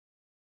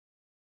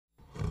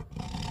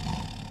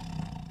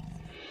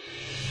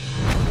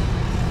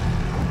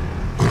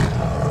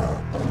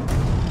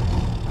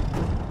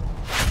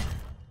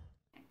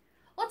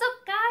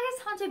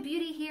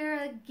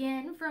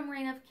again from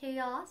Reign of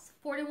Chaos,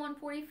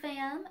 4140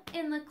 fam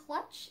in the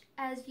clutch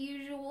as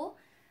usual.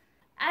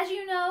 As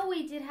you know,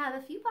 we did have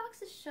a few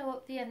boxes show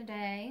up the other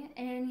day,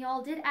 and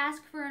y'all did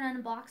ask for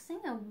an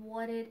unboxing of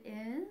what it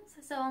is,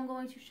 so I'm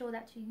going to show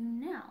that to you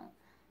now.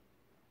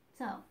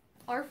 So,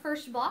 our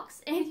first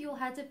box, and you'll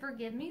have to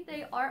forgive me,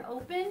 they are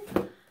open.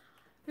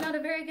 Not a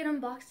very good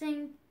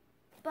unboxing,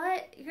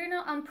 but you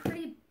know, I'm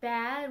pretty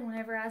bad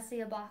whenever I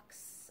see a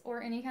box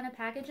or any kind of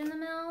package in the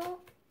mail.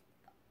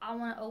 I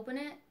want to open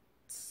it,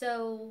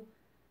 so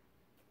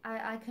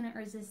I couldn't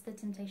resist the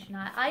temptation.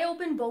 I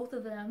opened both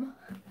of them.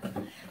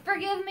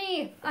 Forgive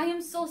me. I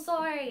am so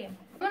sorry.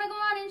 I'm going to go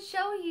on and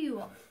show you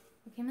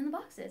what came in the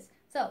boxes.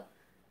 So,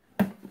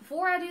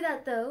 before I do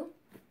that though,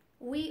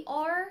 we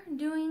are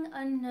doing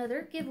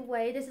another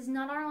giveaway. This is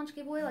not our launch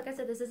giveaway. Like I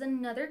said, this is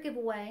another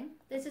giveaway.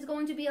 This is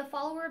going to be a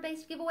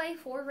follower-based giveaway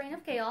for Reign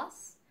of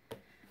Chaos.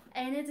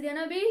 And it's going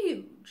to be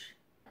huge.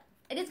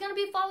 It is going to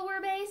be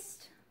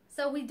follower-based.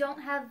 So we don't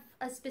have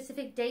a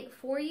specific date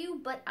for you,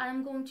 but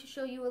I'm going to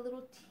show you a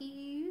little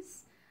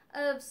tease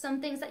of some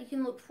things that you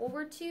can look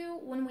forward to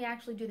when we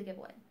actually do the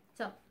giveaway.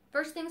 So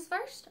first things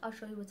first, I'll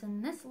show you what's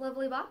in this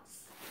lovely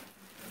box.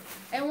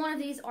 And one of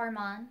these are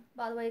mine,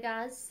 by the way,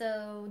 guys,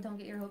 so don't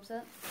get your hopes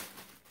up.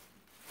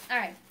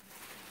 Alright.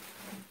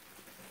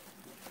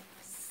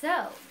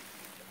 So,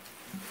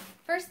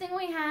 first thing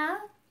we have,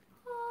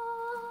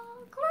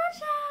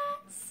 clutch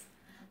hats.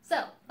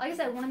 So, like I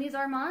said, one of these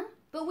are mine.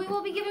 But we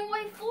will be giving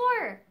away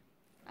 4.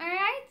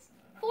 Alright?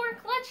 4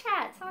 clutch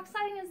hats. How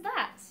exciting is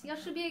that? Y'all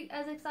should be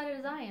as excited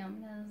as I am,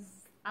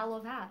 because I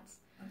love hats.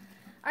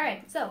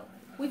 Alright, so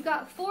we've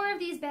got 4 of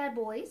these bad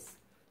boys.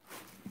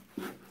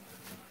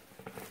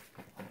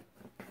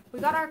 We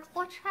got our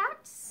clutch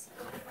hats.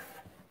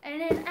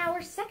 And in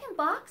our second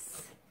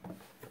box,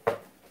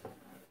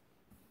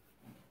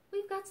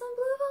 we've got some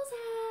Bluvos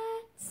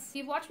hats. If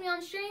you've watched me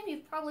on stream,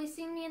 you've probably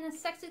seen me in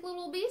this sexy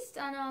little beast.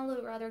 I know I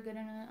look rather good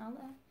in it.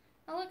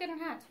 I look good in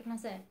hats, what can I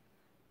say?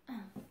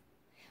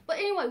 But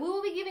anyway, we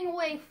will be giving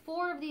away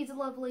 4 of these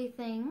lovely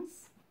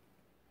things,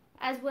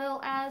 as well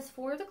as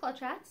 4 of the clutch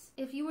hats.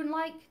 If you would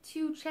like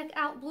to check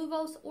out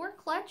Bluvos or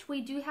Clutch,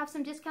 we do have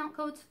some discount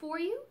codes for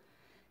you.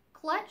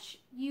 Clutch,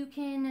 you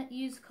can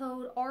use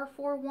code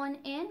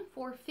R41N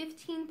for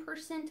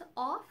 15%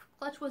 off.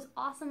 Clutch was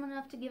awesome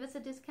enough to give us a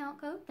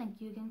discount code.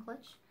 Thank you again,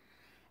 Clutch.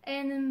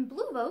 And then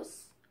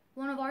Bluvos,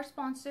 one of our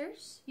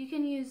sponsors, you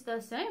can use the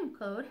same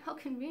code. How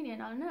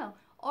convenient, I know.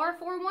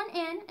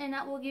 R41N, and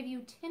that will give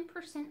you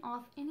 10%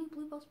 off any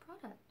Bluvos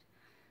product.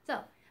 So,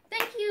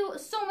 thank you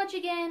so much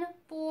again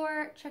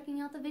for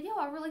checking out the video.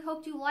 I really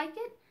hoped you liked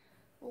it.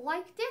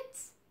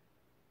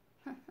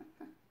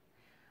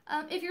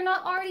 If you're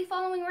not already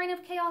following Reign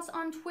of Chaos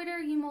on Twitter,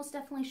 you most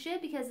definitely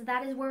should, because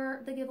that is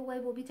where the giveaway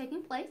will be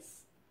taking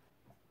place.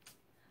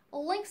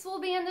 Links will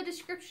be in the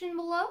description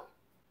below,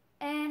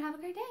 and have a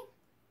great day.